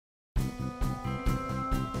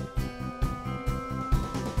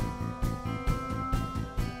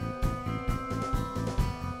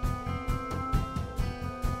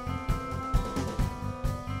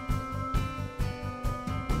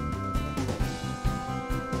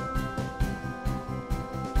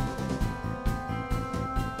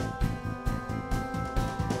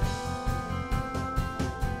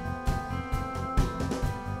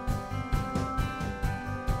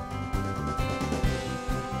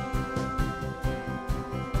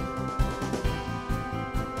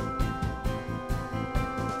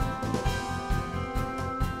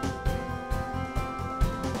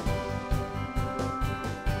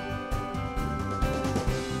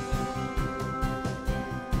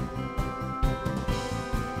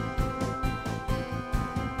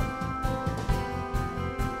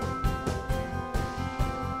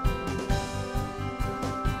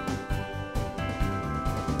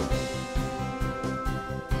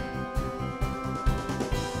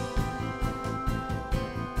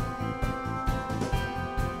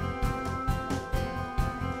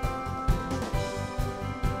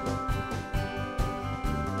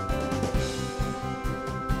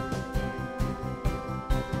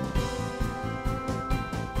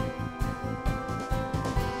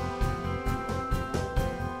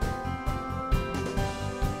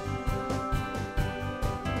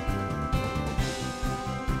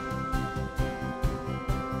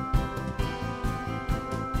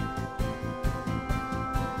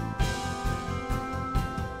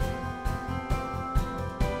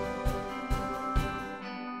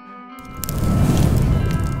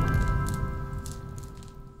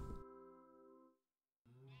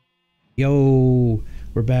Yo,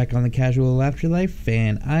 we're back on the casual Afterlife,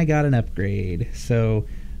 and I got an upgrade. So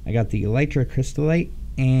I got the Elytra Crystallite,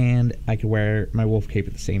 and I can wear my wolf cape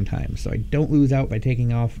at the same time. So I don't lose out by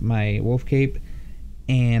taking off my wolf cape,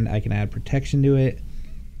 and I can add protection to it.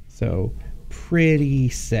 So pretty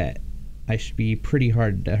set. I should be pretty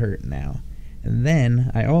hard to hurt now. And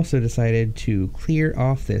then I also decided to clear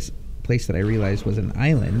off this place that I realized was an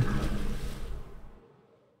island.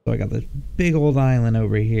 So I got this big old island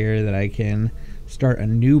over here that I can start a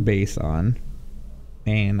new base on.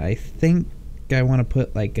 And I think I want to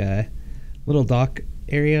put like a little dock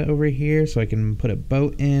area over here so I can put a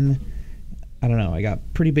boat in. I don't know, I got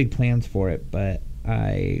pretty big plans for it, but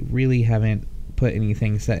I really haven't put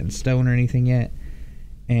anything set in stone or anything yet.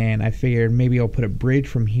 And I figured maybe I'll put a bridge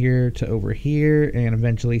from here to over here and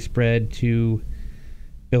eventually spread to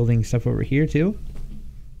building stuff over here too.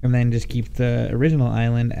 And then just keep the original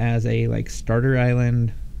island as a like starter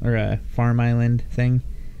island or a farm island thing.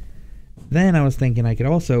 Then I was thinking I could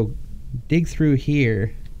also dig through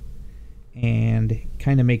here and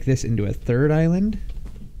kind of make this into a third island.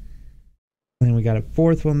 And then we got a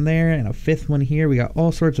fourth one there and a fifth one here. We got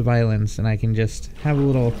all sorts of islands, and I can just have a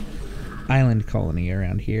little island colony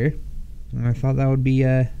around here. And I thought that would be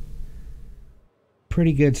a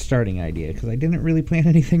pretty good starting idea because I didn't really plan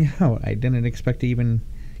anything out. I didn't expect to even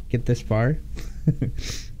get this far.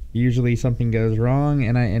 Usually something goes wrong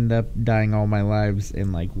and I end up dying all my lives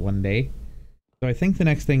in like one day. So I think the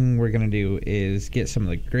next thing we're gonna do is get some of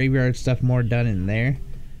the graveyard stuff more done in there.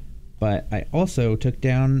 But I also took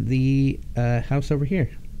down the house over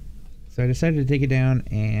here. So I decided to take it down,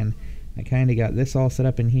 and I kind of got this all set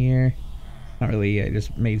up in here. Not really, I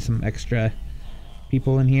just made some extra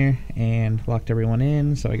people in here and locked everyone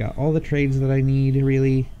in. So I got all the trades that I need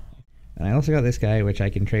really. And I also got this guy, which I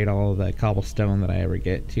can trade all the cobblestone that I ever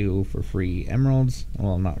get to for free emeralds.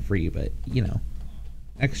 Well, not free, but, you know,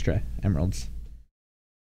 extra emeralds.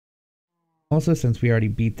 Also, since we already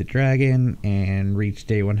beat the dragon and reached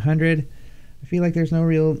day 100, I feel like there's no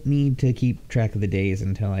real need to keep track of the days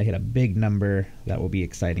until I hit a big number that will be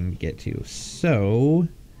exciting to get to. So,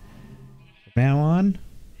 from now on,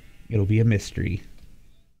 it'll be a mystery.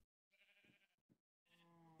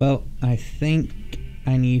 Well, I think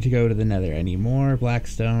I need to go to the nether. I need more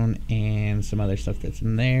blackstone and some other stuff that's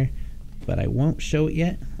in there, but I won't show it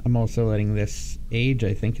yet. I'm also letting this age,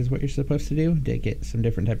 I think is what you're supposed to do, to get some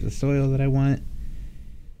different types of soil that I want.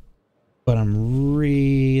 But I'm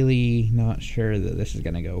really not sure that this is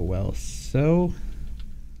going to go well, so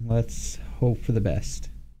let's hope for the best.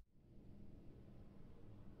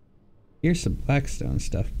 Here's some blackstone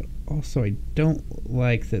stuff, but also I don't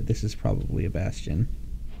like that this is probably a bastion.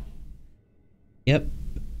 Yep.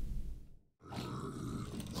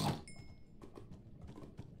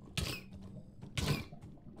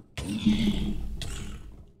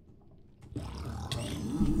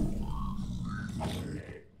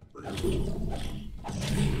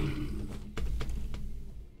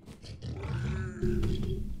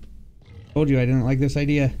 Told you I didn't like this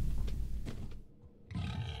idea.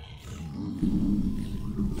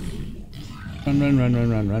 Run, run, run, run,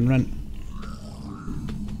 run, run, run.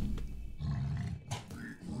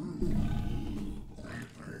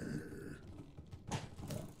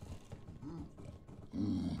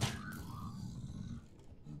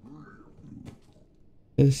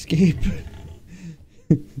 Escape.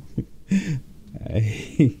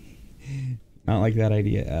 I not like that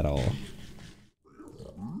idea at all.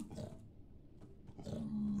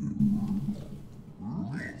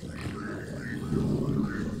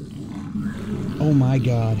 Oh my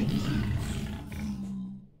god.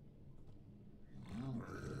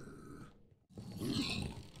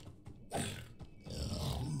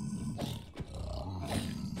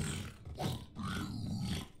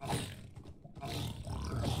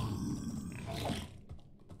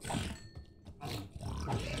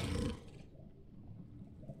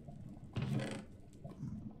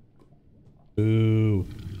 Ooh.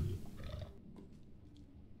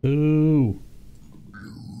 Ooh.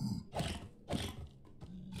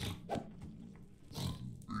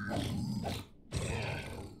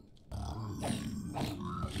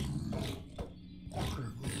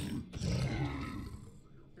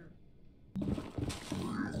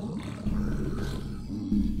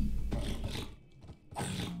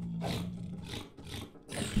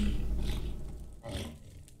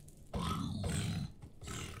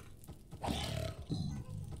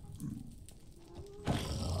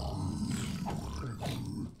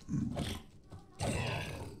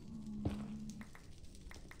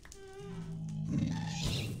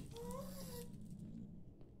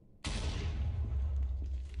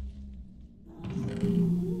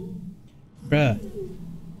 Bruh.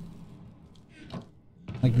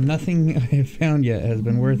 Like, nothing I have found yet has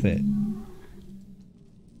been worth it.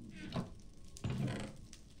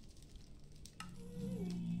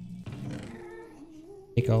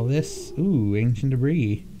 Take all this. Ooh, ancient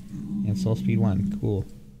debris. And soul speed 1. Cool.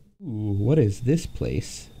 Ooh, what is this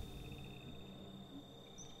place?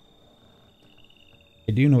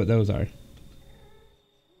 I do know what those are.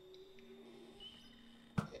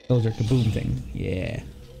 Those are kaboom things. Yeah.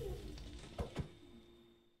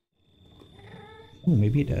 Ooh,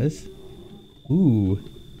 maybe it does. Ooh.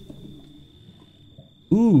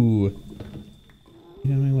 Ooh.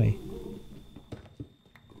 Get out of my way.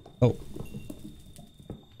 Oh.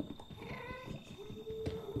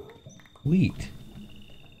 Sweet.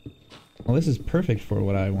 Well, this is perfect for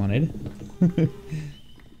what I wanted.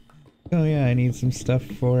 Oh yeah, I need some stuff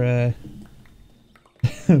for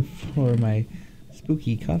for my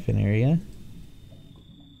spooky coffin area.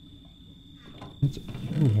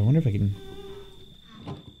 Ooh, I wonder if I can...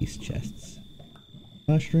 These chests.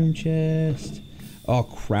 Mushroom chest. Oh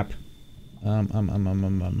crap.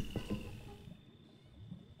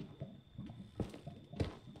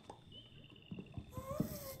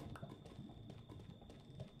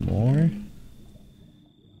 More.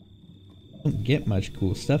 Don't get much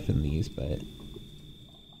cool stuff in these, but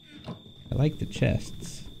I like the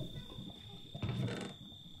chests.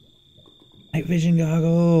 Night vision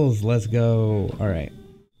goggles. Let's go. All right.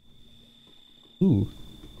 Ooh.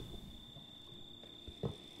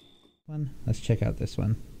 Let's check out this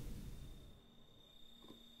one.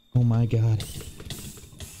 Oh my god.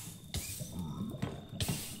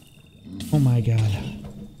 Oh my god.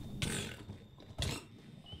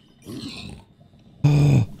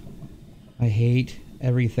 Oh, I hate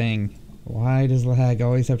everything. Why does lag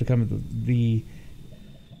always have to come at the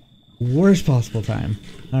worst possible time?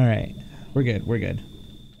 Alright, we're good, we're good.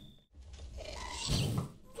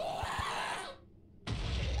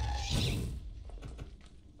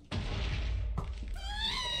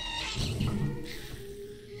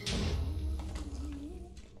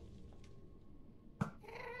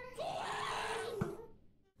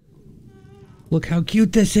 Look how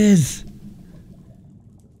cute this is!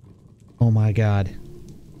 Oh my god.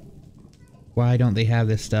 Why don't they have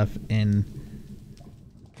this stuff in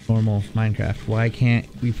normal Minecraft? Why can't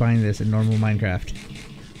we find this in normal Minecraft?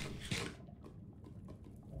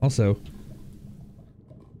 Also,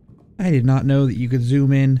 I did not know that you could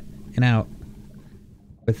zoom in and out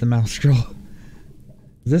with the mouse scroll.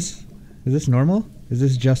 Is this normal? Is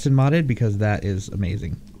this just in modded? Because that is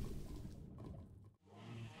amazing.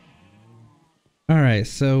 Alright,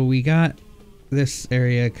 so we got this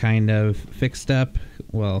area kind of fixed up.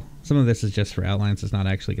 Well, some of this is just for outlines. It's not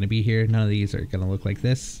actually going to be here. None of these are going to look like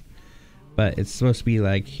this. But it's supposed to be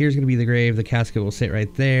like, here's going to be the grave. The casket will sit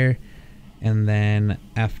right there. And then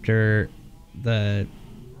after the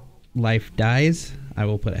life dies, I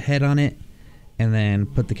will put a head on it. And then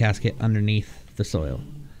put the casket underneath the soil.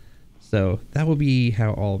 So that will be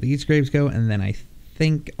how all these graves go. And then I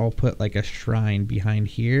think I'll put like a shrine behind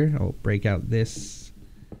here. I'll break out this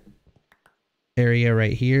area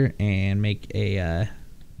right here and make a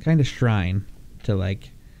kind of shrine to, like,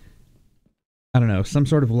 I don't know, some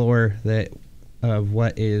sort of lore that of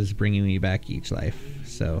what is bringing me back each life.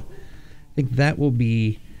 So I think that will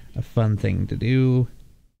be a fun thing to do.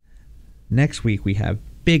 Next week we have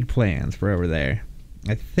big plans for over there.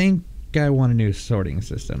 I think I want a new sorting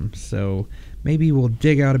system, so maybe we'll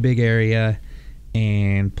dig out a big area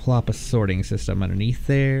and plop a sorting system underneath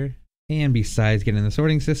there. And besides getting the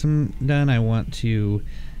sorting system done, I want to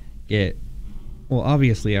get, well,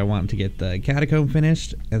 obviously I want to get the catacomb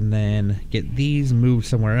finished and then get these moved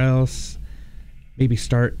somewhere else. Maybe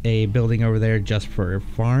start a building over there just for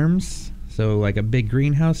farms, so like a big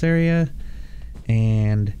greenhouse area,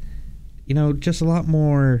 and you know, just a lot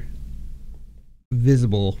more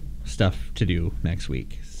visible stuff to do next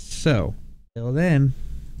week. So till then,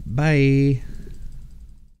 bye.